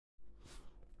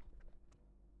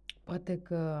Poate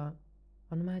că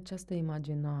anume această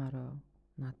imaginară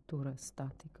natură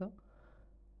statică,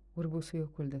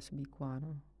 urbusuiocul de sub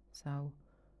icoană sau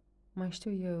mai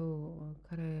știu eu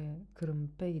care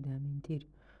crâmpei de amintiri.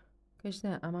 Căci de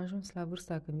am ajuns la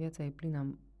vârsta când viața e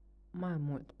plină mai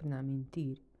mult prin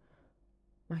amintiri.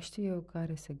 Mai știu eu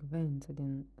care secvențe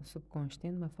din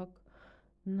subconștient mă fac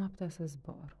noaptea să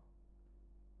zbor.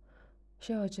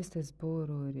 Și au aceste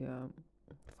zboruri,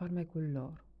 farmecul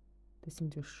lor. Te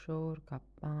simți ușor ca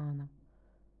pana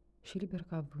și liber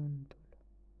ca vântul.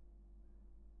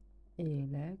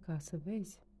 Ele, ca să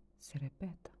vezi, se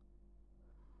repetă.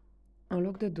 În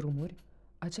loc de drumuri,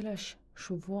 aceleași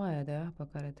șuvoaie de apă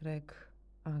care trec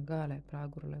agale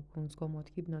pragurile cu un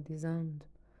zgomot hipnotizant.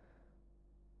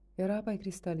 Iar apa e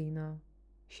cristalină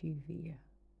și vie.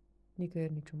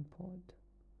 Nicăieri niciun pod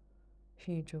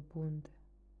și nicio punte.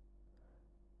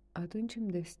 Atunci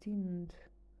îmi destind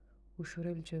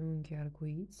ușurel genunchii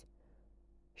arcuiți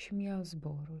și mi iau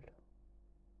zborul.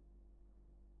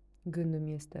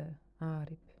 Gândul-mi este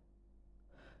aripi,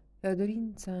 iar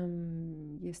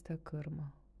dorința-mi este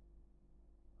cârmă.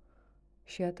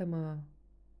 Și iată-mă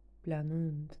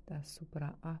planând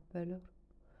deasupra apelor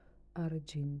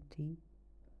argintii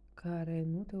care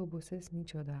nu te obosesc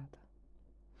niciodată.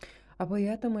 Apoi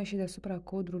iată-mă și deasupra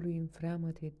codrului în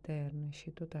freamăt etern și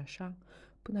tot așa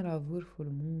până la vârful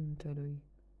muntelui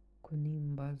cu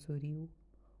nimba azuriu,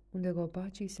 unde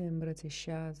copacii se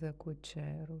îmbrățișează cu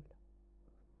cerul.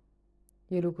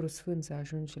 E lucru sfânt să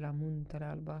ajungi la muntele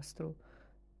albastru,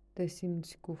 te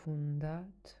simți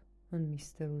cufundat în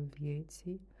misterul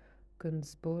vieții, când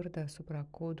zbor deasupra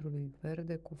codrului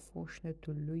verde cu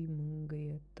foșnetul lui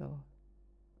mângâietor.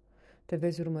 Te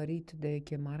vezi urmărit de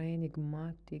chemarea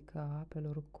enigmatică a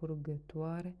apelor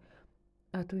curgătoare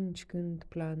atunci când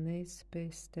planezi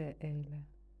peste ele.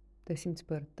 Te simți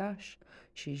părtaș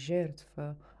și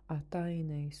jertfă a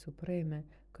tainei supreme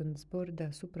când zbori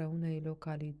deasupra unei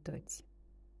localități.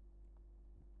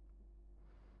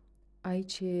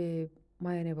 Aici e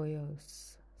mai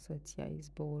nevoios să-ți iei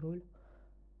zborul,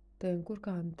 te încurcă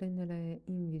antenele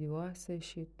invidioase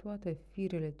și toate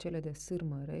firele cele de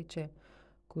sârmă rece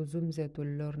cu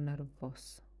zumzetul lor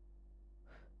nervos.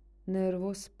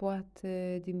 Nervos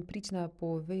poate din pricina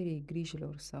poverii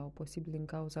grijilor sau posibil din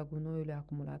cauza gunoiului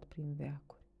acumulat prin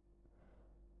veacuri.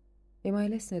 E mai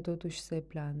lesne totuși să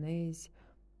planezi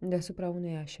deasupra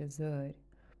unei așezări,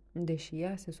 deși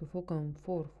ea se sufocă în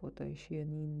forfotă și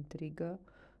în intrigă,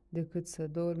 decât să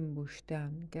dormi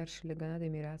buștean, chiar și legănat de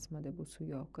mireasmă de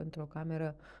busuioc, într-o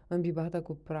cameră îmbibată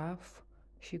cu praf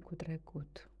și cu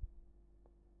trecut.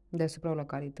 Deasupra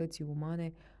localității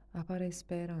umane apare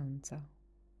speranța.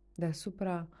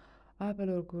 Deasupra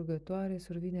apelor curgătoare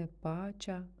survine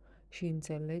pacea și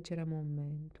înțelegerea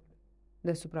momentului.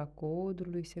 Deasupra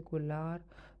codrului secular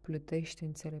plutește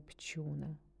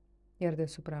înțelepciunea, iar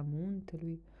deasupra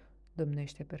muntelui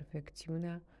domnește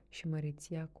perfecțiunea și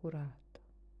măreția curată.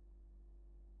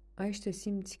 Aici te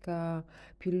simți ca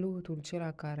pilotul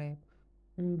cela care,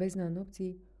 în bezna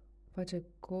nopții, face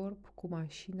corp cu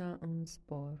mașina în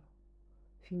zbor,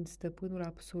 fiind stăpânul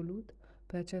absolut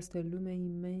pe această lume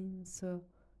imensă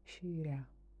și rea.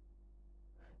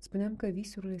 Spuneam că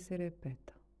visurile se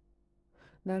repetă,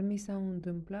 dar mi s-au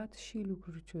întâmplat și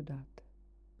lucruri ciudate.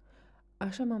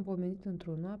 Așa m-am pomenit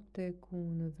într-o noapte cu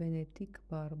un venetic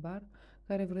barbar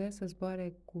care vrea să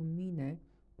zboare cu mine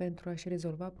pentru a-și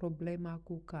rezolva problema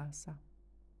cu casa.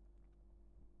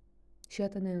 Și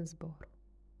iată-ne în zbor.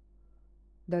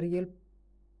 Dar el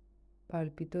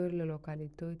palpitările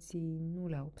localității nu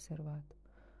le-a observat.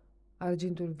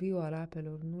 Argintul viu al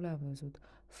apelor nu l-a văzut.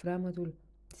 Freamătul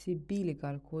sibilic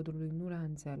al codrului nu l-a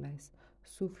înțeles.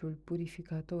 Suflul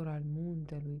purificator al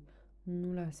muntelui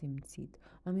nu l-a simțit.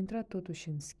 Am intrat totuși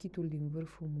în schitul din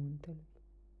vârful muntelui.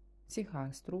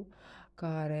 Sihastru,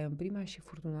 care în prima și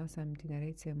furtunoasă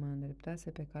tinerețe mă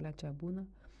îndreptase pe calea cea bună,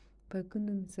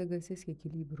 păcându-mi să găsesc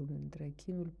echilibrul între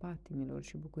chinul patimilor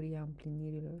și bucuria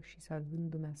împlinirilor și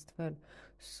salvându-mi astfel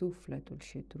sufletul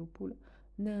și trupul,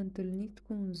 ne-a întâlnit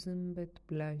cu un zâmbet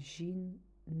blajin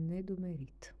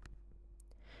nedumerit.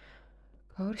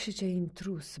 Ca orice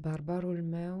intrus, barbarul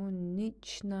meu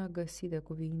nici n-a găsit de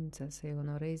cuvință să-i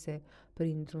onoreze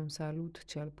printr-un salut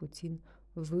cel puțin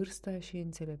vârsta și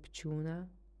înțelepciunea,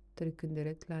 trecând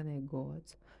direct la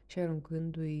negoț și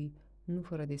aruncându-i, nu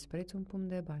fără dispreț, un pumn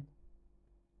de bani.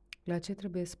 La ce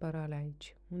trebuie spărale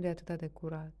aici? Unde e atât de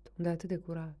curat? Unde e atât de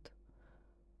curat?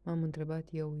 M-am întrebat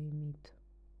eu uimit.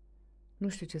 Nu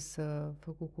știu ce să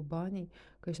făcu cu banii,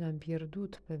 căci l-am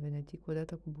pierdut pe venetic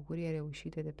odată cu bucuria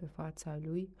reușite de pe fața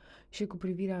lui și cu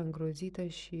privirea îngrozită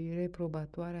și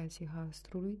reprobatoare a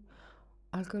sihastrului,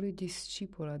 al cărui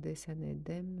discipol adesea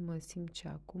nedemn mă simce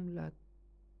acum la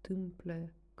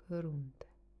tâmple cărunte.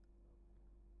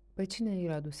 Pe cine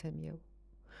îl adusem eu?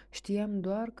 Știam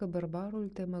doar că bărbarul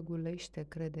te măgulește,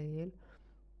 crede el,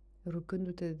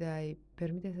 rucându-te de a-i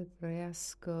permite să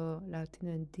trăiască la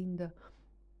tine în tindă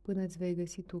până îți vei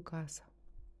găsi tu casa.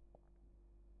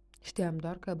 Știam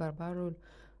doar că bărbarul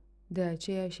de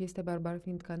aceea și este barbar,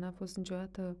 fiindcă n-a fost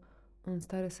niciodată în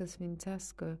stare să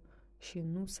sfințească și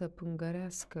nu să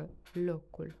pângărească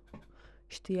locul.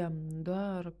 Știam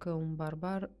doar că un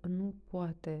barbar nu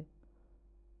poate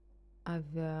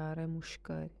avea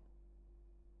remușcări.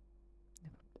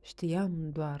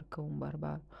 Știam doar că un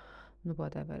barbar nu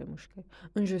poate avea remușcări.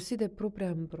 Înjosit de propria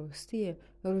împrostie,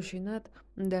 rușinat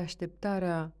de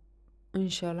așteptarea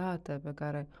înșelată pe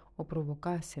care o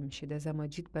provocasem și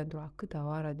dezamăgit pentru a câta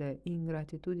oară de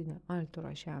ingratitudine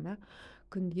altora și a mea,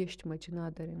 când ești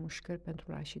măcinat de remușcări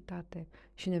pentru lașitate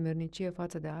și nemernicie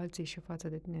față de alții și față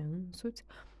de tine însuți,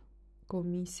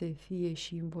 comise fie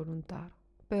și involuntar.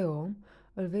 Pe om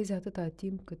îl vezi atâta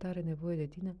timp cât are nevoie de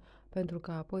tine, pentru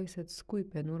că apoi să-ți scui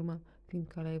pe urmă,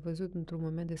 fiindcă l-ai văzut într-un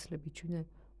moment de slăbiciune,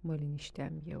 mă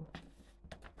linișteam eu.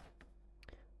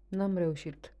 N-am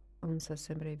reușit însă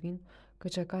să-mi revin,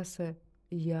 căci acasă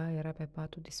ea era pe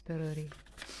patul disperării.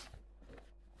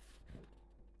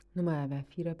 Nu mai avea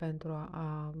fire pentru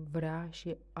a vrea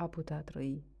și a putea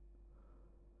trăi.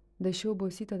 Deși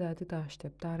obosită de atâta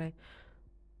așteptare,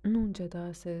 nu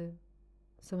încetase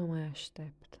să mă mai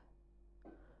aștept.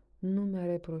 Nu mi-a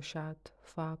reproșat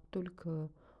faptul că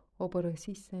o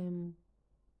părăsisem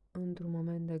într-un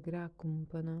moment de grea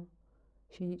cumpănă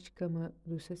și nici că mă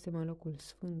dusesem în locul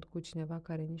sfânt cu cineva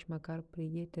care nici măcar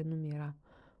prieten nu-mi era.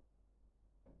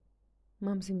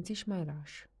 M-am simțit și mai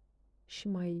laș și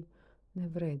mai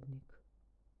nevrednic.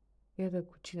 Iată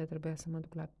cu cine trebuia să mă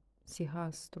duc la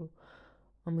psihastru,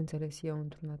 am înțeles eu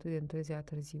într-un atât de întârziat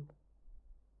târziu.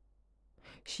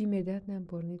 Și imediat ne-am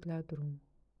pornit la drum.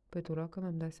 Pe turoacă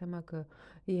mi-am dat seama că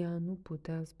ea nu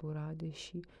putea zbura,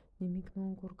 deși nimic nu o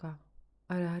încurca.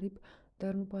 Are aripi,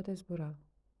 dar nu poate zbura.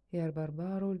 Iar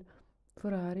barbarul,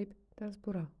 fără aripi, dar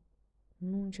zbura.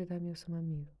 Nu încetam eu să mă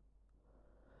mir.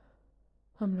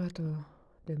 Am luat-o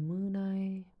de mâna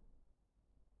ei,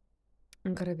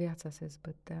 în care viața se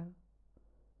zbătea,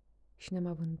 și ne-am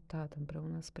avântat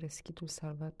împreună spre schitul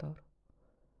salvator.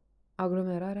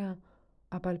 Aglomerarea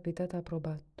a palpitat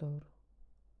aprobator.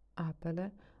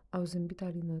 Apele au zâmbit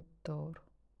alinător.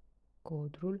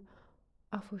 Codrul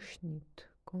a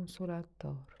fâșnit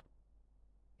consolator.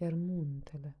 Iar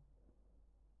muntele,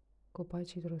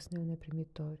 copacii trosneau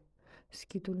neprimitori.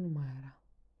 Schitul nu mai era.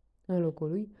 În locul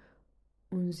lui,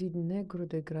 un zid negru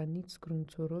de granit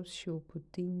scrunțuros și o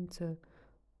putință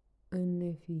în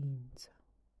neființă.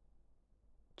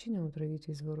 Cine a otrăvit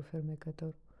izvorul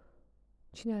fermecător?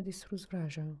 Cine a distrus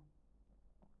vraja?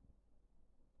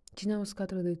 Cine a uscat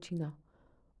rădăcina?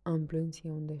 Am plâns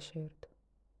eu în deșert.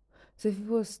 Să fi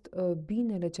fost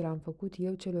binele ce l-am făcut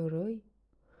eu celor răi?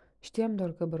 Știam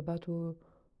doar că bărbatul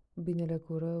binele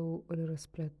cu rău îl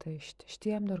răsplătește.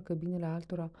 Știam doar că binele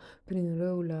altora prin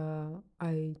rău la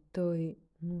ai tăi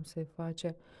nu se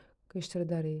face, că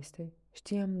trădare este.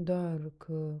 Știam doar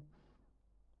că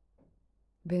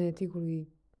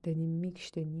beneticului de nimic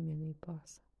și de nimeni nu-i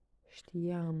pasă.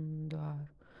 Știam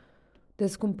doar.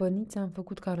 Descumpăniți am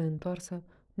făcut care întoarsă,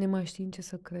 nemai știind ce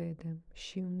să credem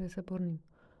și unde să pornim.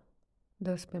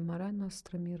 Dar spre marea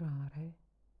noastră mirare,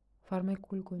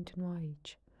 farmecul continua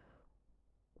aici,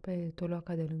 pe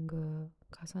toloaca de lângă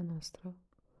casa noastră.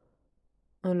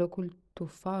 În locul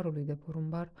tufarului de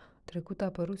porumbar trecut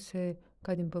apăruse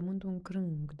ca din pământ un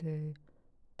crâng de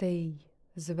tei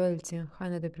zvelți în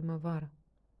haine de primăvară.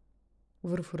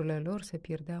 Vârfurile lor se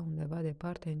pierdeau undeva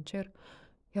departe în cer,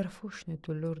 iar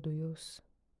foșnetul lor duios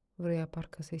vrea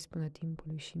parcă să-i spună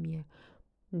timpului și mie: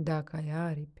 dacă ai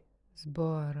aripi,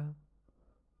 zboară.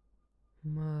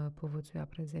 Mă povățuia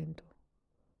prezentul.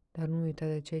 Dar nu uita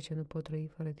de cei ce nu pot trăi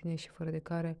fără tine și fără de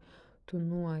care tu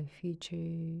nu ai fi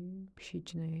și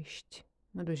cine ești.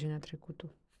 Mă dujenea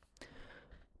trecutul.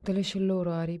 Dă-le și lor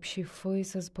aripi și fă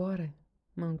să zboare,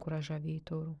 mă încuraja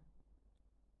viitorul.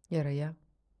 Iar ea,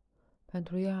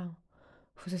 pentru ea,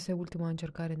 fusese ultima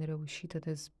încercare nereușită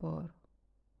de zbor.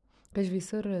 Căci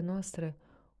visările noastre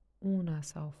una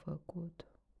s-au făcut.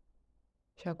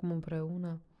 Și acum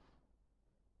împreună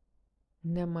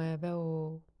ne mai avea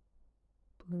o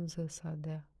pânză să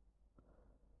dea.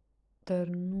 Dar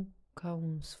nu ca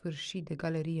un sfârșit de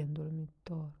galerie în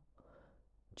dormitor,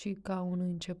 ci ca un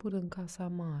început în casa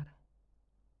mare.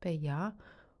 Pe ea,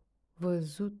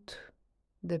 văzut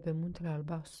de pe muntele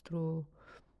albastru,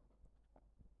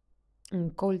 un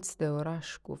colț de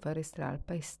oraș cu ferestre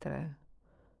alpestre,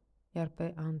 iar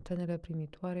pe antenele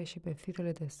primitoare și pe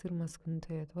firele de sârmă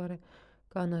scânteietoare,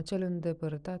 ca în acel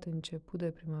îndepărtat început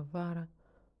de primăvară,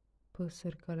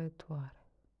 păsări călătoare.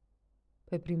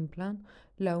 Pe prim plan,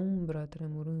 la umbra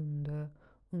tremurândă,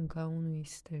 încă a unui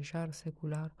stejar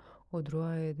secular, o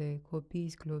droaie de copii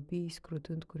zglobii,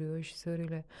 scrutând curioși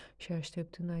sările și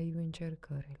așteptând naiv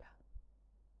încercările.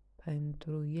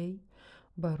 Pentru ei,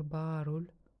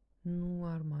 barbarul nu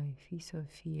ar mai fi să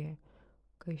fie,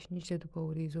 căci nici de după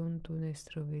orizontul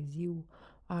nestrăveziu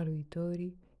al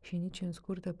uitării și nici în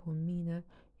scurtă pomine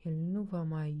el nu va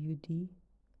mai iudi,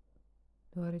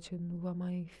 deoarece nu va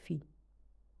mai fi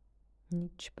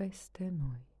nici peste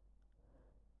noi,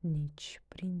 nici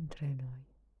printre noi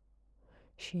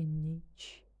și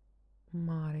nici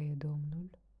mare e Domnul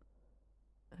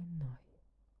în noi.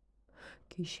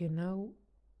 Chișinău,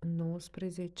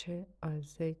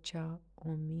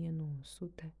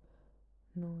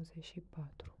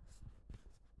 19/10/1994.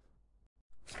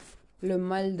 Le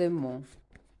mal des mots.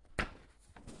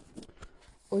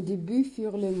 Au début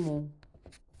furent les mots.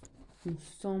 Nous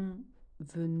sommes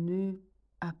venus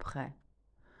après.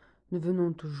 Nous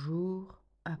venons toujours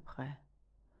après.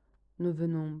 Nous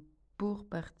venons pour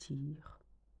partir.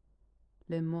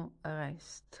 Les mots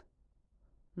restent.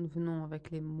 Nous venons avec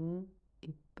les mots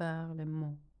et par les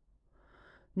mots.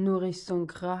 Nous restons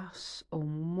grâce aux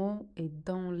mots et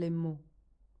dans les mots.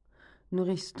 Nous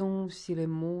restons si les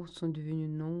mots sont devenus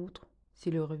nôtres,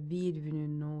 si leur vie est devenue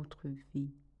notre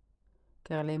vie.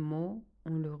 Car les mots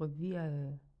ont leur vie à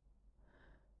eux.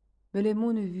 Mais les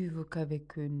mots ne vivent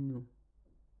qu'avec nous.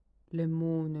 Les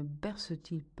mots ne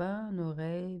bercent-ils pas nos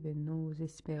rêves et nos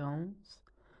espérances?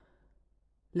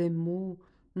 Les mots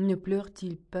ne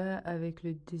pleurent-ils pas avec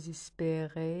le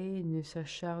désespéré? Ne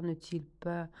s'acharnent-ils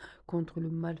pas contre le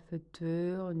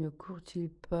malfaiteur? Ne courent-ils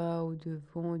pas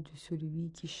au-devant de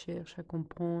celui qui cherche à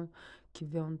comprendre, qui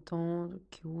veut entendre,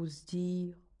 qui ose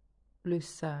dire? Le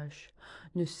sage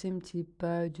ne sème-t-il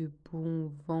pas de bon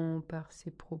vent par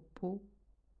ses propos?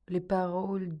 Les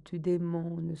paroles du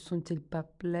démon ne sont-elles pas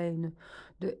pleines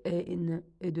de haine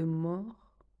et de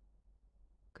mort?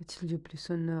 Qu'a-t-il de plus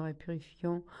sonore et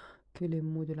purifiant que les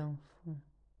mots de l'enfant?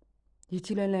 Y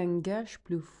a-t-il un langage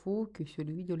plus faux que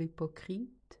celui de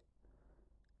l'hypocrite?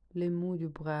 Les mots du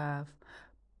brave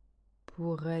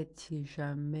pourraient-ils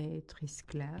jamais être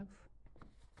esclaves?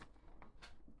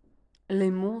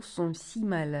 Les mots sont si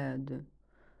malades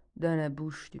dans la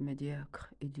bouche du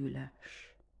médiocre et du lâche.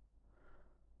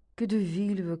 Que de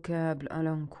vils vocables à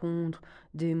l'encontre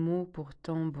des mots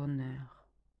pourtant bonheur.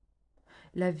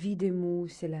 La vie des mots,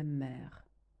 c'est la mer,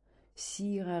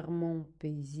 si rarement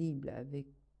paisible avec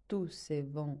tous ces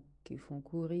vents qui font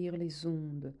courir les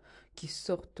ondes, qui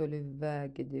sortent les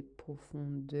vagues des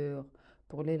profondeurs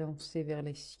pour les lancer vers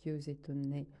les cieux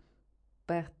étonnés,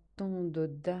 par tant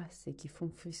d'audace et qui font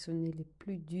frissonner les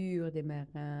plus durs des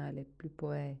marins, les plus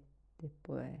poètes des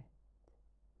poètes.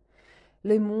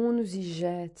 Les mots nous y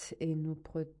jettent et nous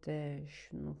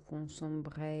protègent, nous font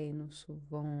sombrer, nous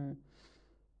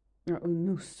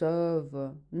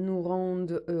sauvent, nous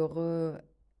rendent heureux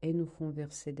et nous font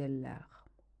verser des larmes.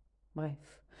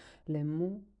 Bref, les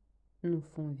mots nous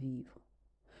font vivre.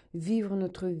 Vivre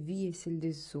notre vie et celle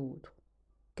des autres,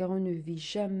 car on ne vit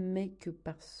jamais que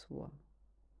par soi.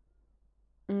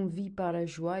 On vit par la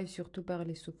joie et surtout par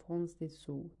les souffrances des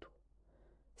autres.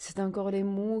 C'est encore les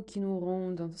mots qui nous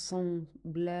rendent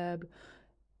semblables,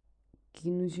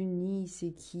 qui nous unissent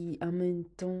et qui, en même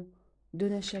temps,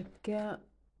 donnent à chacun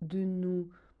de nous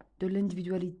de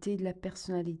l'individualité, de la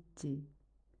personnalité.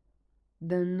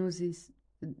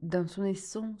 Dans son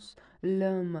essence,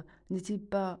 l'homme n'est-il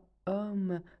pas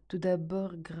homme tout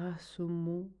d'abord grâce aux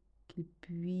mots qu'il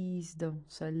puise dans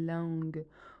sa langue,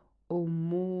 aux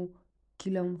mots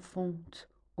qu'il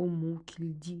enfante, aux mots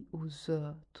qu'il dit aux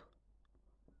autres?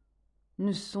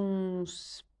 Ne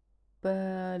sont-ce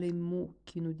pas les mots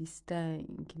qui nous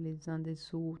distinguent les uns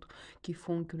des autres, qui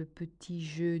font que le petit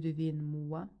jeu devienne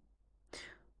moi?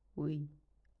 Oui,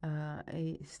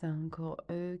 et c'est encore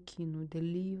eux qui nous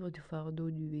délivrent du fardeau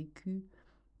du vécu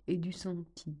et du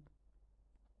senti.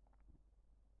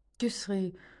 Que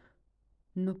seraient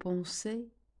nos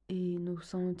pensées et nos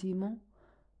sentiments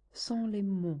sans les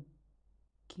mots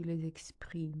qui les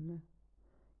expriment,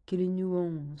 qui les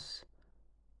nuancent,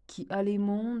 qui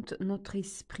alimente notre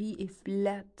esprit et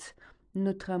flatte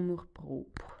notre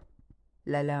amour-propre?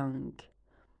 La langue,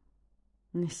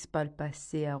 n'est-ce pas le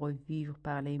passé à revivre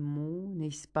par les mots?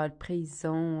 N'est-ce pas le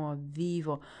présent à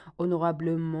vivre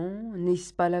honorablement?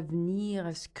 N'est-ce pas l'avenir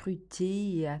à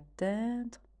scruter et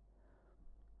atteindre?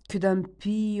 que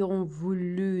d'empires ont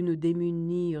voulu nous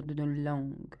démunir de nos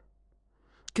langues,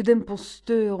 que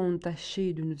d'imposteurs ont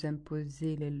tâché de nous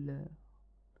imposer les leurs.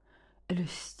 Et le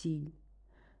style,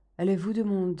 allez-vous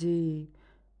demander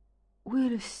où est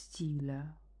le style?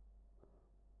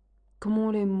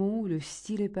 Comment les mots, le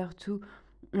style est partout,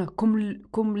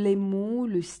 comme les mots,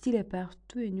 le style est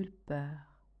partout et nulle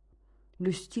part.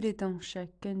 Le style est en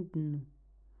chacun de nous,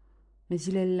 mais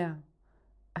il est là,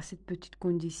 à cette petite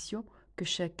condition que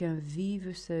chacun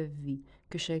vive sa vie,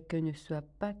 que chacun ne soit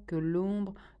pas que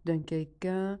l'ombre d'un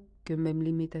quelqu'un, que même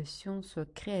l'imitation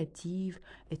soit créative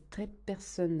et très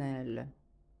personnelle.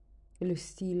 Et le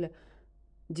style,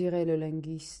 dirait le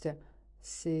linguiste,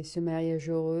 c'est ce mariage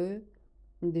heureux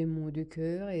des mots du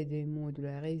cœur et des mots de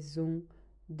la raison,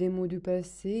 des mots du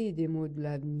passé et des mots de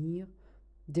l'avenir,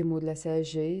 des mots de la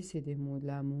sagesse et des mots de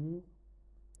l'amour.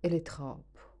 Et les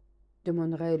tropes,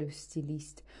 demanderait le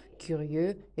styliste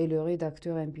curieux et le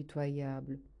rédacteur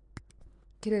impitoyable.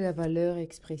 Quelle est la valeur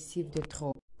expressive des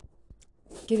tropes?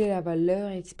 Quelle est la valeur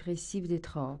expressive des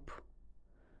tropes?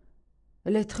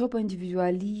 Les tropes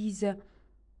individualisent,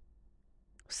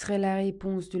 serait la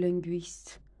réponse du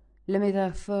linguiste. La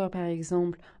métaphore, par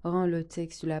exemple, rend le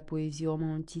texte de la poésie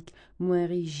romantique moins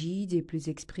rigide et plus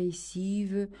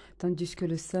expressive, tandis que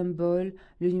le symbole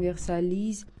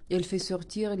l'universalise et le fait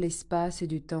sortir de l'espace et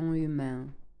du temps humain.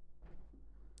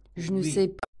 Je ne sais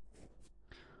Oui,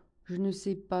 pas, je ne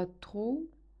sais pas trop,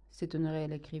 s'étonnerait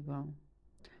l'écrivain.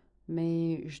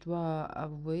 Mais je dois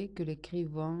avouer que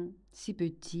l'écrivain, si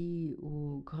petit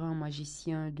ou grand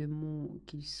magicien de mots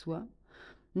qu'il soit,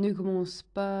 ne commence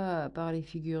pas par les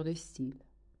figures de style.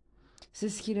 C'est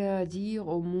ce qu'il a à dire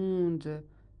au monde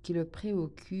qui le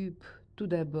préoccupe tout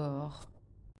d'abord.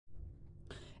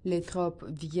 Les tropes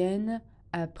viennent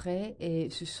après et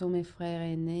ce sont mes frères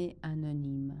aînés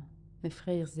anonymes. Mes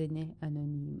frères aînés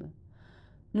anonymes.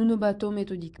 Nous nous battons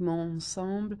méthodiquement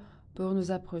ensemble pour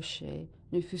nous approcher,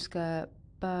 ne fût-ce qu'à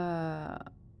pas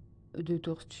de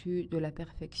tortue de la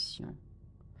perfection.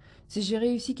 Si j'ai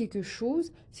réussi quelque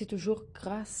chose, c'est toujours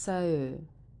grâce à eux.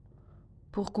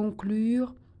 Pour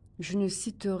conclure, je ne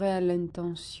citerai à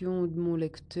l'intention de mon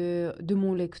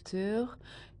lecteur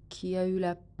qui a eu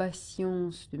la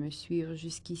patience de me suivre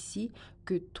jusqu'ici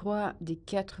que 3 des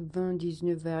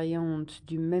 99 variantes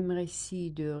du même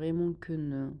récit de Raymond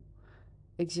Queneau,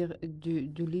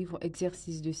 du livre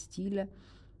Exercice de style,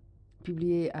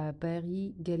 publié à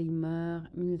Paris, Gallimard,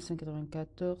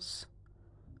 1994,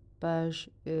 pages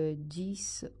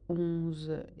 10,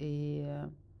 11 et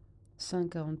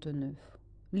 149.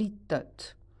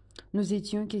 Litot. Nous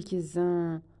étions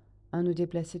quelques-uns à nous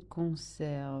déplacer de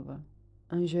conserve.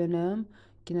 Un jeune homme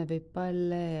qui n'avait pas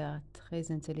l'air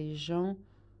très intelligent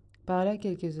parla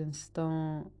quelques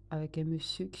instants avec un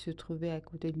monsieur qui se trouvait à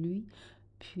côté de lui,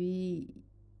 puis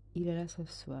il alla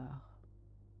s'asseoir.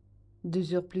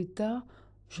 2 heures plus tard,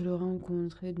 je le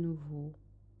rencontrai de nouveau.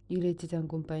 Il était en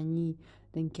compagnie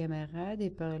d'un camarade et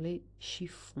parlait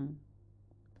chiffon.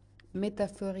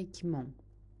 Métaphoriquement.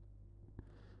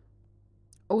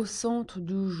 Au centre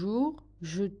du jour,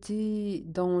 jeté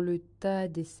dans le tas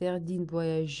des sardines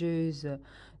voyageuses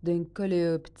d'un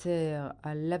coléoptère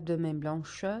à l'abdomen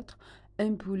blanchâtre,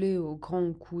 un poulet au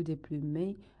grand cou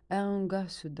déplumé harangua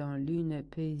soudain l'une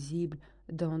paisible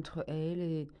d'entre elles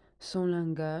et son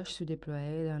langage se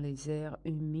déployait dans les airs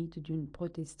humides d'une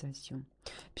protestation.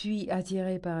 Puis,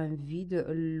 attiré par un vide,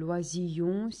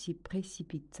 l'oisillon s'y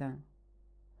précipita.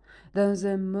 Dans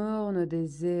un morne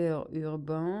désert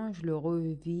urbain, je le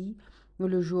revis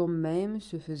le jour même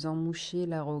se faisant moucher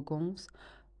l'arrogance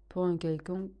pour un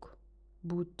quelconque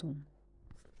bouton.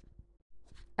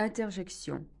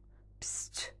 Interjection.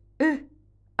 Psst.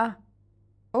 Ah.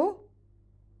 Oh.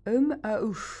 Ah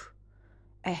ouf.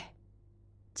 Eh.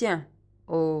 Tiens.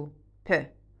 Oh. Peu.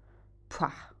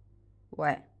 Pouah.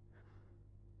 Ouais.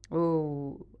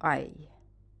 Oh. Aïe.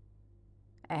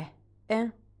 Eh.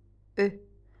 Un.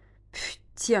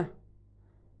 Tiens.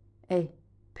 Eh.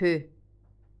 Peu.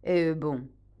 Bon.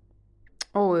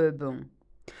 Oh, bon.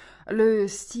 Le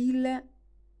style,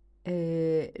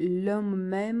 l'homme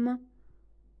même,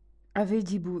 avait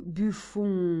dit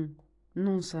Buffon,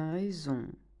 non sans raison.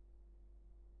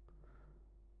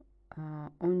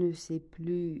 On ne sait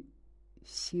plus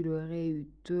s'il aurait eu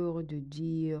tort de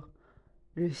dire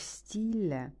le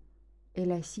style est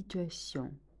la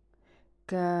situation,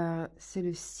 car c'est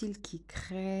le style qui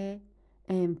crée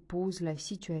et impose la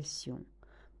situation,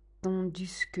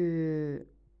 tandis que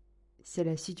c'est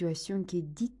la situation qui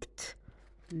dicte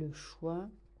le choix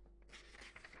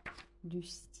du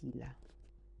style.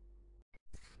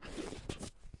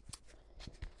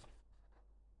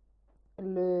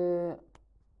 Le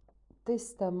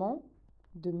testament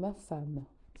de ma femme.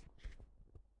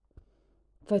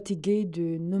 Fatigués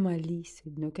de nos malices et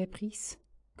de nos caprices,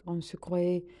 car on se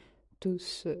croyait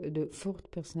tous de fortes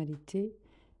personnalités,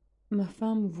 ma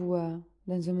femme voit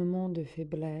dans un moment de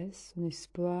faiblesse un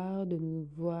espoir de nous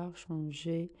voir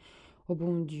changer au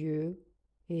bon Dieu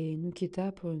et nous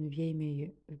quitta pour une vie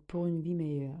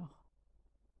meilleure.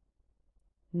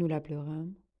 Nous la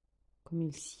pleurâmes, comme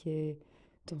il s'y est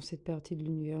dans cette partie de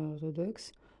l'univers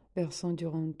orthodoxe, versant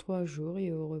durant 3 jours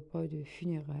et au repas de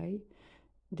funérailles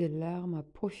des larmes à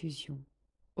profusion.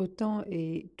 Autant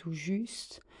et tout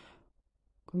juste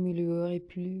comme il lui aurait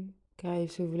plu, car il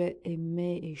se voulait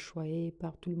aimé et choyé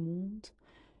par tout le monde,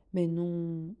 mais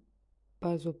non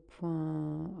pas au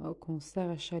point qu'on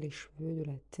s'arracha les cheveux de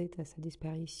la tête à sa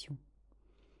disparition.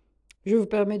 Je vous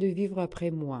permets de vivre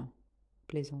après moi,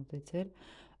 plaisantait-elle,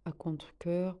 à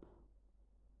contre-cœur,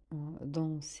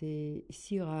 dans ces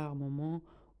si rares moments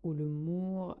où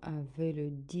l'humour avait le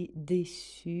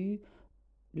dessus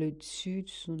de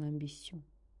son ambition.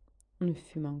 Nous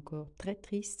fûmes encore très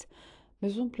tristes,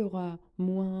 mais on pleura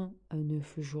moins à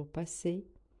 9 jours passés.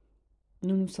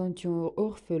 Nous nous sentions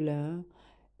orphelins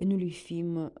et nous lui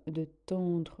fîmes de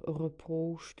tendres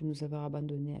reproches de nous avoir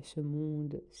abandonnés à ce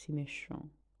monde si méchant.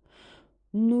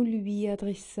 Nous lui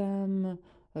adressâmes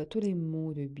tous les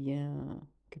mots de bien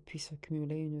que puisse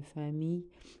accumuler une famille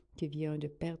qui vient de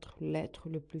perdre l'être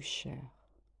le plus cher.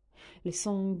 Les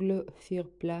sanglots firent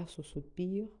place aux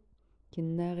soupirs qui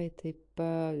n'arrêtaient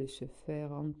pas de se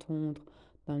faire entendre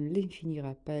dans l'infini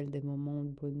rappel des moments de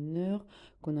bonheur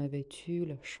qu'on avait eu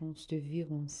la chance de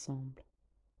vivre ensemble.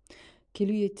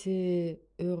 Qu'il eût été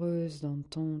heureuse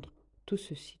d'entendre tout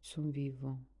ceci de son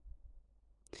vivant.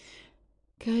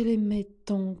 Car elle aimait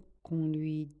tant qu'on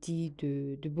lui dit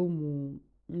de beaux mots,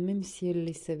 même si elle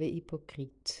les savait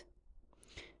hypocrites.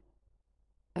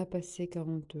 À passer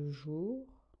 40 jours,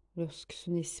 lorsque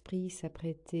son esprit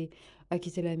s'apprêtait à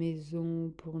quitter la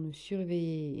maison pour nous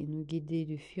surveiller et nous guider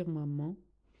du firmament,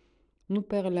 nous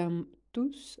parlâmes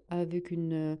tous avec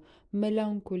une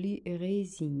mélancolie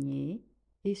résignée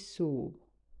et sobre.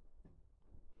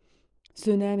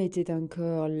 Son âme était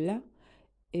encore là,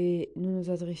 et nous nous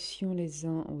adressions les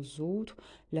uns aux autres,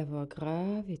 la voix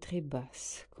grave et très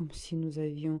basse, comme si nous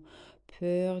avions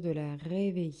peur de la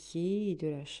réveiller et de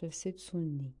la chasser de son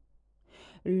nid.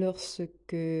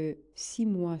 Lorsque 6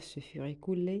 mois se furent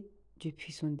écoulés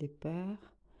depuis son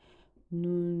départ,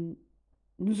 nous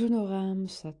honorâmes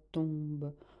sa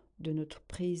tombe de notre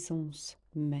présence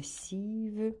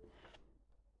massive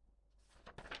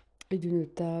et d'une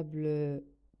table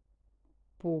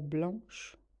peau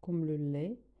blanche comme le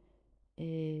lait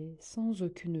et sans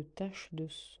aucune tache de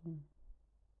sang.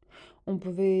 On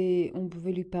pouvait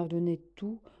lui pardonner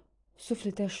tout, sauf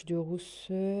les taches de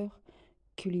rousseur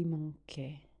qui lui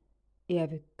manquaient. Et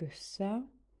avec ça,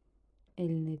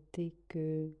 elle n'était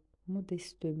que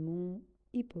modestement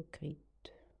hypocrite.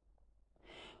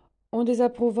 On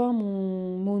désapprouva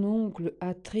mon oncle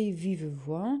à très vive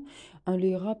voix, en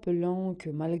lui rappelant que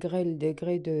malgré le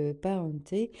degré de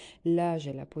parenté, l'âge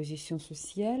et la position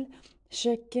sociale,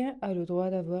 chacun a le droit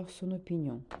d'avoir son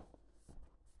opinion.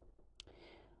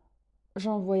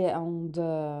 J'envoyai à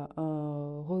Anda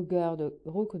un regard de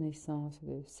reconnaissance et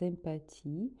de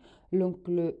sympathie.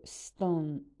 L'oncle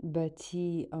Stan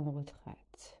battit en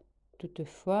retraite.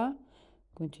 Toutefois,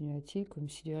 continua-t-il comme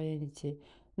si de rien n'était,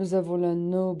 nous avons la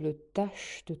noble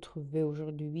tâche de trouver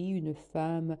aujourd'hui une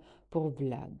femme pour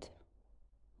Vlad.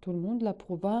 Tout le monde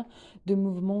l'approuva de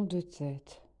mouvements de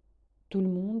tête. Tout le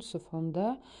monde sauf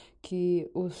Anda, qui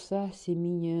haussa ses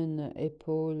mignonnes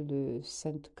épaules de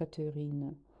Sainte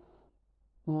Catherine.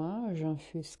 Moi, j'en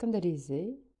fus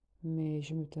scandalisée, mais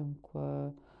je me tins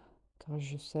quoi, car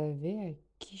je savais à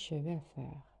qui j'avais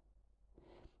affaire.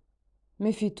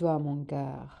 Méfie-toi, mon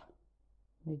gars,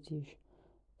 me dis-je.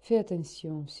 Fais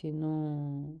attention,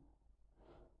 sinon.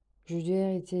 Je dus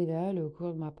arrêter là le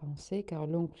cours de ma pensée, car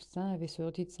l'oncle Saint avait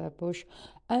sorti de sa poche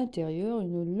intérieure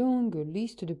une longue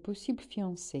liste de possibles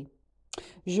fiancés.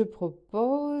 Je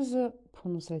propose,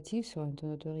 prononça-t-il sur un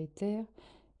ton autoritaire,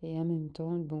 et en même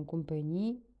temps de bonne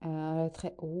compagnie, à la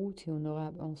très haute et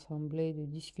honorable assemblée de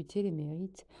discuter les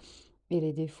mérites et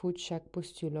les défauts de chaque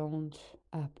postulante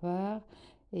à part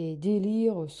et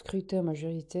d'élire au scrutin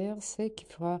majoritaire celle qui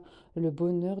fera le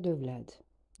bonheur de Vlad.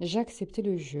 J'acceptai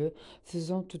le jeu,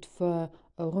 faisant toutefois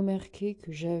remarquer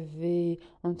que j'avais,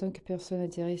 en tant que personne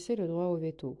intéressée, le droit au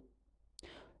veto.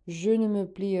 Je ne me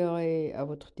plierai à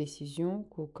votre décision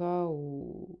qu'au cas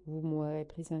où vous m'aurez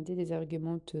présenté des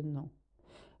arguments tenants.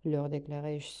 Leur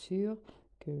déclarai-je sûr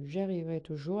que j'arriverai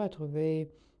toujours à trouver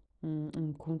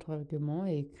un contre-argument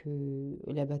et que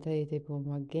la bataille était pour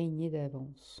moi gagnée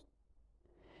d'avance.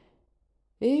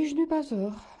 Et je n'ai pas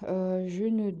tort. Je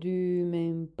ne dus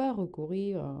même pas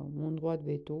recourir à mon droit de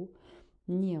veto,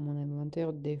 ni à mon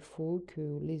inventaire de défauts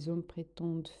que les hommes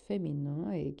prétendent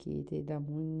féminins et qui étaient dans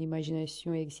mon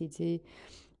imagination excitée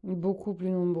beaucoup plus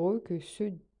nombreux que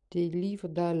ceux des livres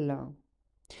d'Alain.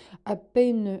 À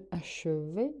peine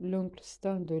achevé, l'oncle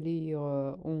Stan de lire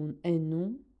en un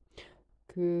nom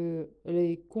que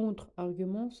les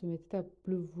contre-arguments se mettaient à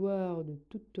pleuvoir de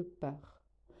toutes parts.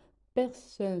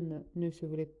 Personne ne se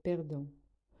voulait perdant.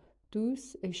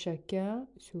 Tous et chacun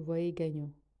se voyaient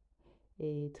gagnants.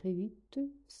 Et très vite,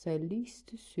 sa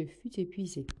liste se fut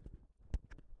épuisée.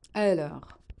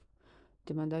 Alors,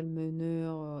 demanda le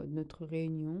meneur de notre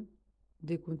réunion,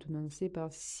 décontenancé par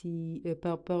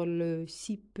le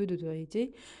si peu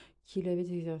d'autorité qu'il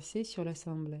avait exercé sur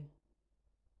l'assemblée.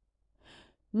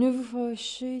 Ne vous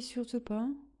fâchez surtout pas,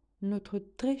 notre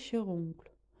très cher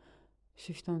oncle,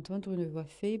 se fit entendre une voix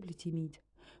faible et timide.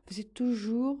 Vous êtes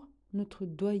toujours notre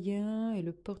doyen et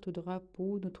le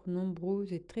porte-drapeau de notre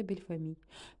nombreuse et très belle famille.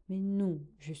 Mais non,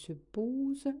 je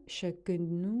suppose, chacun de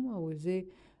nous a osé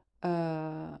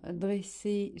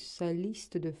dresser sa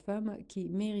liste de femmes qui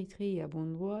mériteraient à bon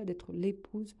droit d'être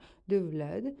l'épouse de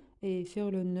Vlad et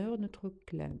faire l'honneur de notre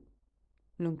clan.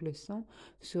 L'oncle Sam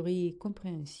sourit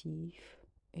compréhensif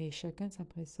et chacun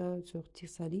s'empressa de sortir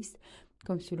sa liste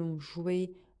comme si l'on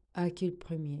jouait à qui le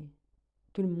premier.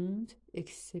 Tout le monde,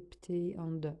 excepté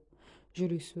Anda. Je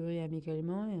lui souris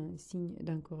amicalement et un signe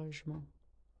d'encouragement.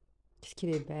 Qu'est-ce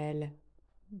qu'il est belle,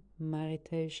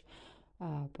 m'arrêtai-je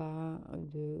à pas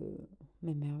de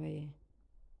m'émerveiller.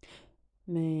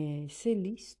 Mais ces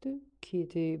listes, qui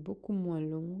étaient beaucoup moins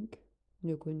longues,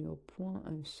 ne connurent point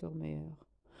un sort meilleur.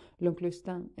 L'oncle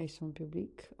Stan et son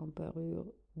public en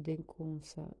parurent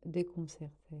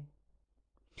déconcertés.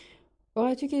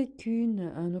 Aurais-tu quelqu'une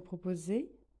à nous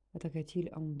proposer attaqua-t-il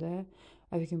Anda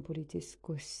avec une politesse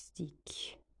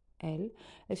caustique. Elle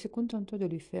se contenta de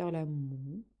lui faire la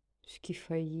moue, ce qui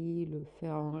faillit le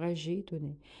faire enrager,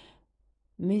 étonné.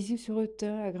 Mais il se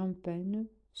retint à grand-peine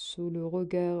sous le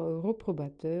regard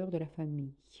reprobateur de la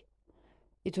famille,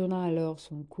 et tourna alors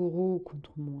son courroux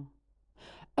contre moi.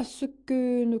 À ce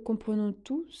que nous comprenons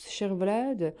tous, cher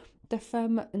Vlad, ta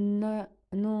femme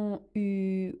n'en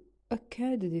eut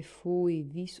aucun des défauts et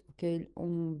vices auxquels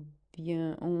on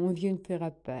vient de faire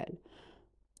appel.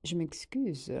 Je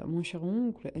m'excuse, mon cher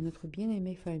oncle et notre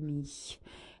bien-aimée famille,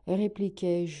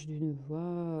 répliquai-je d'une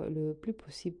voix le plus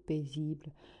possible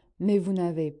paisible. Mais vous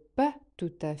n'avez pas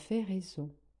tout à fait raison.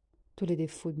 Tous les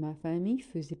défauts de ma famille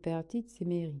faisaient partie de ses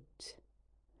mérites.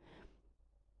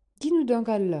 Dis-nous donc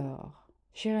alors,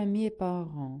 cher ami et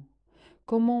parent,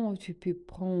 comment as-tu pu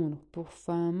prendre pour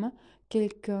femme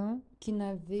quelqu'un qui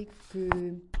n'avait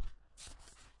que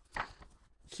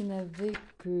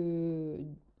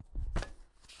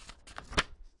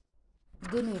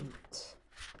des mérites?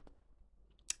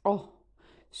 Oh,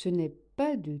 ce n'est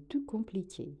pas du tout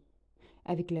compliqué.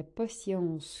 Avec la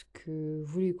patience que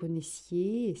vous lui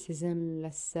connaissiez et ces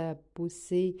inlassables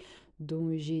poussées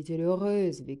dont j'ai été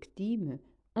l'heureuse victime,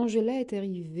 Angela est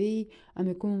arrivée à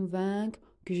me convaincre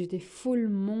que j'étais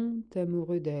follement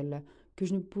amoureux d'elle, que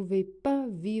je ne pouvais pas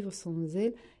vivre sans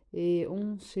elle, et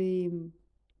on s'est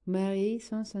marié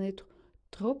sans s'en être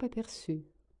trop aperçu.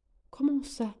 Comment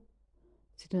ça?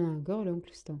 C'est un encore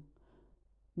l'oncle Stan.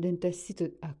 D'un tacite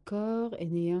accord et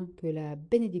n'ayant que la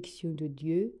bénédiction de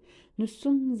Dieu, nous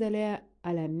sommes allés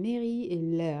à la mairie et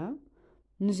là,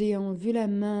 nous ayant vu la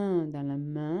main dans la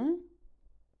main,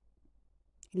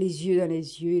 les yeux dans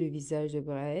les yeux et le visage de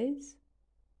braise,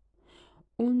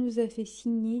 on nous a fait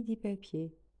signer des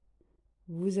papiers.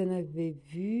 Vous en avez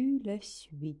vu la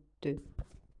suite.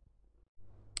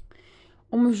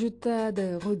 On me jeta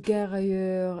des regards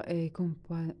ailleurs et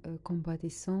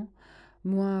compatissants.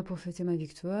 Moi, pour fêter ma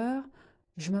victoire,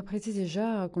 je m'apprêtais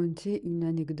déjà à raconter une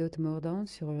anecdote mordante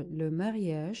sur le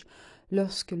mariage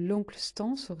lorsque l'oncle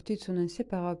Stan sortit de son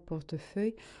inséparable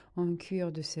portefeuille en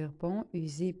cuir de serpent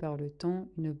usé par le temps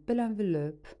une belle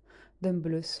enveloppe d'un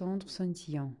bleu cendre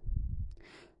scintillant.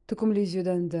 Tout comme les yeux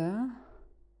d'Anda,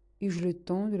 eus-je le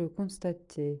temps de le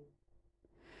constater.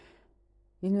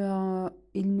 Il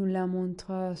nous la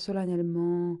montra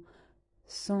solennellement,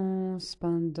 sans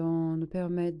cependant nous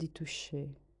permettre d'y toucher.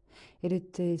 Elle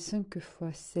était 5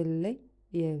 fois scellée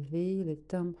et avait les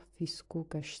timbres fiscaux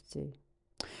cachetés.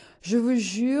 Je vous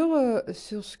jure,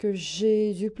 sur ce que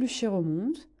j'ai du plus cher au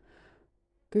monde,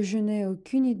 que je n'ai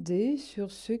aucune idée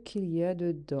sur ce qu'il y a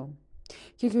dedans.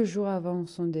 Quelques jours avant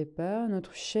son départ,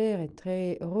 notre chère et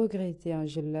très regrettée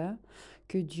Angela,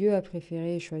 que Dieu a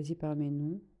préférée et choisie parmi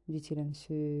nous, dit-il en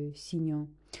se signant,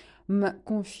 m'a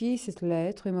confié cette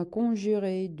lettre et m'a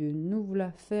conjuré de ne vous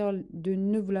la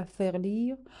faire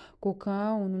lire qu'au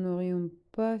cas où nous n'aurions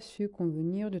pas su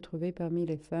convenir de trouver parmi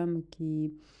les femmes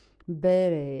qui,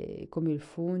 belles et comme il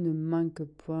faut, ne manquent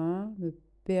point, me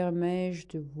permets-je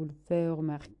de vous le faire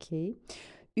remarquer,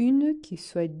 une qui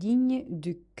soit digne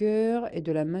du cœur et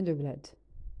de la main de Vlad.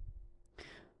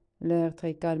 L'air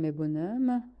très calme et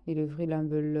bonhomme, il ouvrit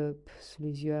l'enveloppe sous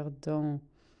les yeux ardents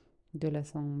de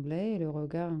l'assemblée et le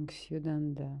regard anxieux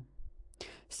d'Anda.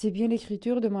 C'est bien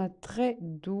l'écriture de ma très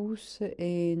douce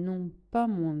et non pas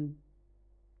mon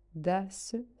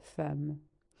dasse femme.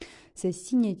 Ces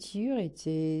signatures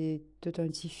étaient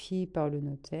authentifiées par le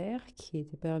notaire qui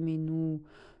était parmi nous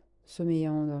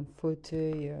sommeillant dans le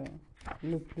fauteuil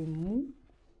le plus mou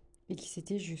et qui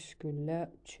s'était jusque-là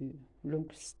tu.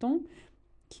 L'oncle Ston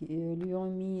qui lui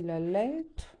remit la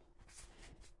lettre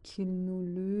qu'il nous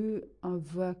lut en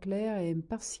voix claire et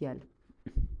impartiale.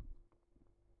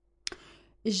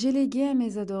 J'ai légué à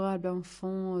mes adorables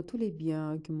enfants tous les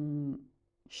biens que mon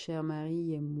cher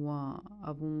mari et moi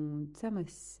avons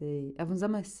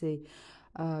amassés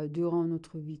durant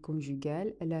notre vie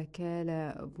conjugale,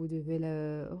 laquelle, vous devez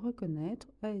le reconnaître,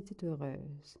 a été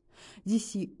heureuse.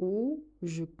 D'ici haut,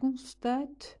 je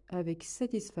constate avec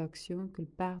satisfaction que le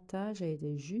partage a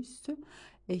été juste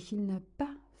et qu'il n'a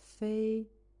pas fait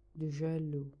de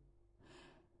jaloux.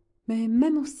 Mais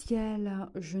même au ciel,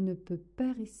 je ne peux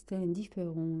pas rester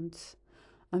indifférente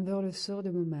envers le sort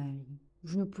de mon mari.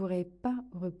 Je ne pourrais pas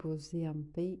reposer en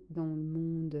paix dans le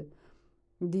monde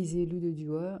des élus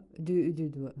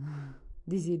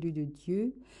des élus de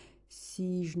Dieu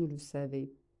si je ne le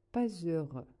savais pas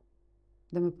heureux.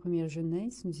 Dans ma première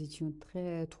jeunesse, nous étions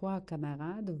trois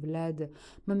camarades, Vlad,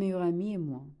 ma meilleure amie et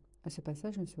moi. À ce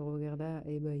passage, on se regarda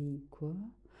ébahi. Quoi?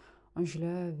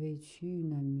 Angela avait-tu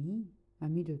une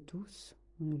amie de tous?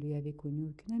 On ne lui avait connu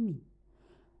aucune amie.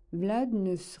 Vlad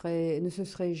ne se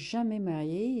serait jamais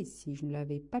marié si je ne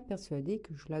l'avais pas persuadé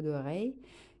que je l'adorais,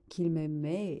 qu'il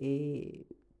m'aimait et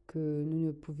que nous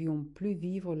ne pouvions plus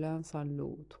vivre l'un sans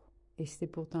l'autre. Et c'était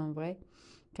pourtant vrai,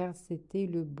 car c'était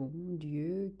le bon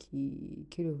Dieu qui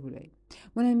le voulait.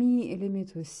 Mon ami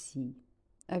l'aimait aussi,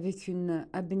 avec une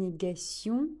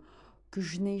abnégation que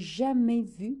je n'ai jamais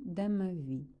vue dans ma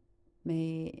vie.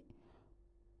 Mais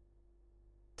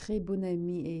très bonne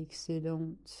amie et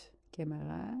excellente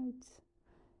camarade,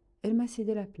 elle m'a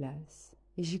cédé la place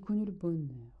et j'ai connu le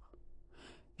bonheur.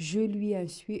 Je lui en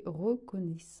suis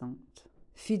reconnaissante.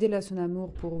 Fidèle à son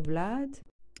amour pour Vlad,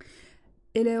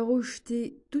 elle a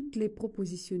rejeté toutes les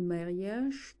propositions de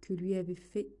mariage que lui avaient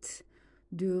faites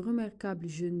de remarquables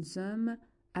jeunes hommes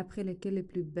après lesquels les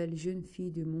plus belles jeunes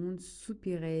filles du monde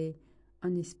soupiraient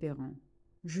en espérant.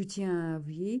 Je tiens à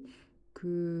avouer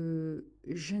que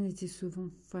j'en étais souvent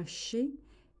fâchée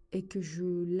et que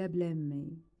je la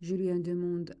blâmais. Je lui en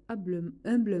demande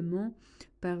humblement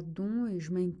pardon et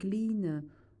je m'incline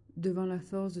devant la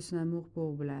force de son amour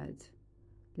pour Vlad,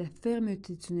 la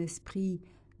fermeté de son esprit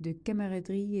de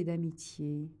camaraderie et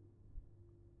d'amitié.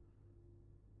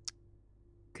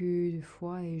 Que de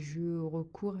fois ai-je eu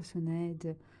recours à son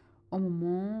aide au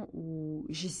moment où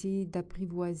j'essayais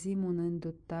d'apprivoiser mon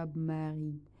indomptable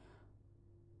mari.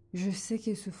 Je sais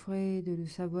qu'elle souffrait de le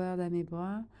savoir dans mes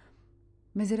bras,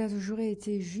 mais elle a toujours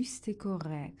été juste et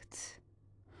correcte.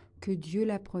 Que Dieu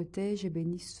la protège et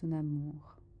bénisse son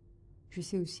amour. Je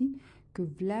sais aussi que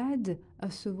Vlad a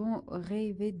souvent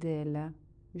rêvé d'elle.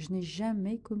 Je n'ai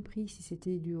jamais compris si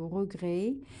c'était du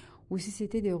regret ou si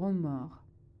c'était des remords.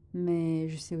 Mais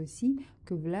je sais aussi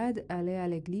que Vlad allait à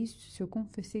l'église se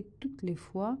confesser toutes les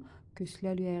fois que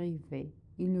cela lui arrivait.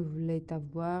 Il ne voulait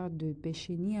avoir de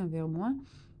péché ni envers moi,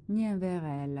 ni envers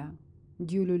elle.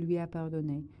 Dieu le lui a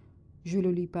pardonné. Je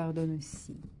le lui pardonne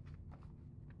aussi.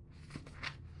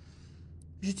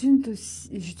 Je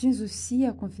tiens aussi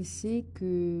à confesser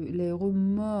que les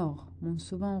remords m'ont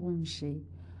souvent rongé.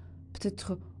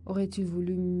 Peut-être aurait-il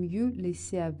voulu mieux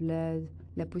laisser à Vlad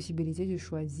la possibilité de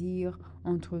choisir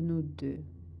entre nous deux.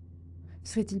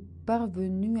 Serait-il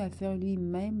parvenu à faire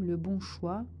lui-même le bon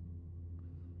choix?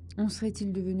 En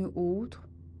serait-il devenu autre?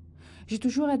 J'ai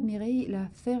toujours admiré la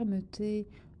fermeté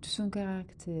de son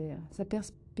caractère, sa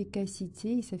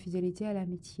perspicacité et sa fidélité à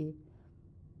l'amitié.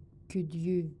 Que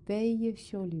Dieu veille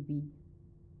sur lui.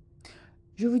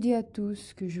 Je vous dis à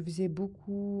tous que je vous ai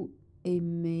beaucoup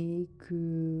aimé,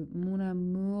 que mon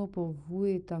amour pour vous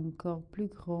est encore plus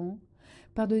grand.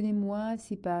 Pardonnez-moi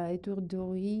si par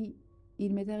étourderie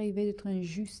il m'est arrivé d'être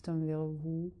injuste envers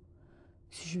vous,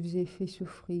 si je vous ai fait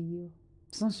souffrir.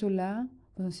 Sans cela,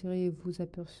 vous en seriez-vous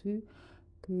aperçu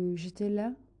que j'étais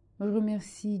là, Je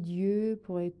remercie Dieu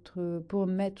pour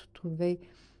m'être trouvé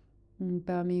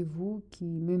parmi vous qui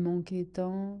me manquez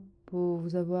tant, pour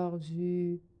vous avoir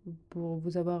eu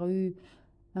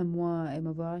à moi et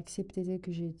m'avoir accepté tel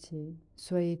que j'étais.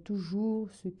 Soyez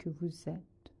toujours ce que vous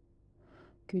êtes.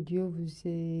 Que Dieu vous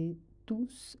ait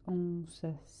tous en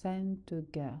sa sainte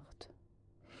garde.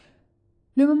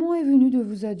 Le moment est venu de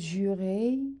vous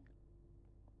adjurer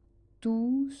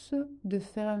tous de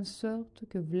faire en sorte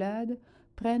que Vlad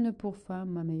prenne pour femme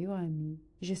ma meilleure amie.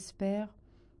 J'espère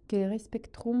qu'ils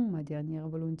respecteront ma dernière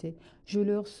volonté. Je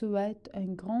leur souhaite un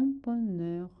grand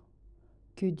bonheur.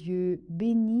 Que Dieu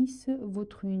bénisse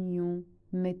votre union,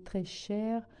 mes très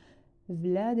chers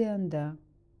Vlad et Anda.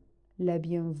 La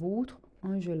bien vôtre,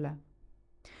 Angela.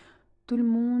 Tout le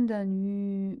monde a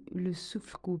eu le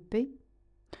souffle coupé.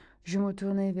 Je me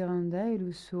tournai vers Anda et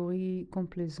le souris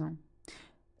complaisant.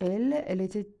 Elle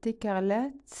était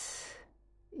écarlate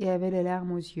et avait les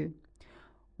larmes aux yeux.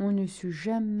 On ne sut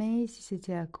jamais si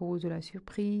c'était à cause de la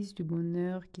surprise, du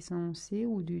bonheur qui s'annonçait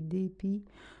ou du dépit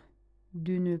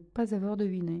de ne pas avoir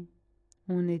deviné.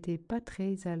 On n'était pas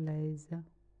très à l'aise.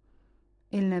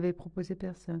 Elle n'avait proposé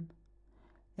personne.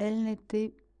 Elle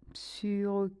n'était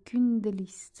sur aucune des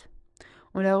listes.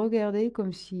 On la regardait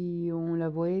comme si on la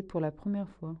voyait pour la première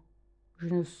fois. Je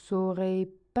ne saurais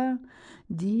pas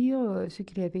dire ce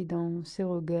qu'il y avait dans ses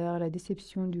regards, la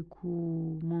déception du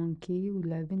coup manqué ou de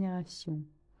la vénération.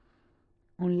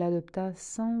 On l'adopta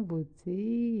sans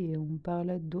voter et on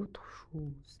parla d'autre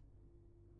chose.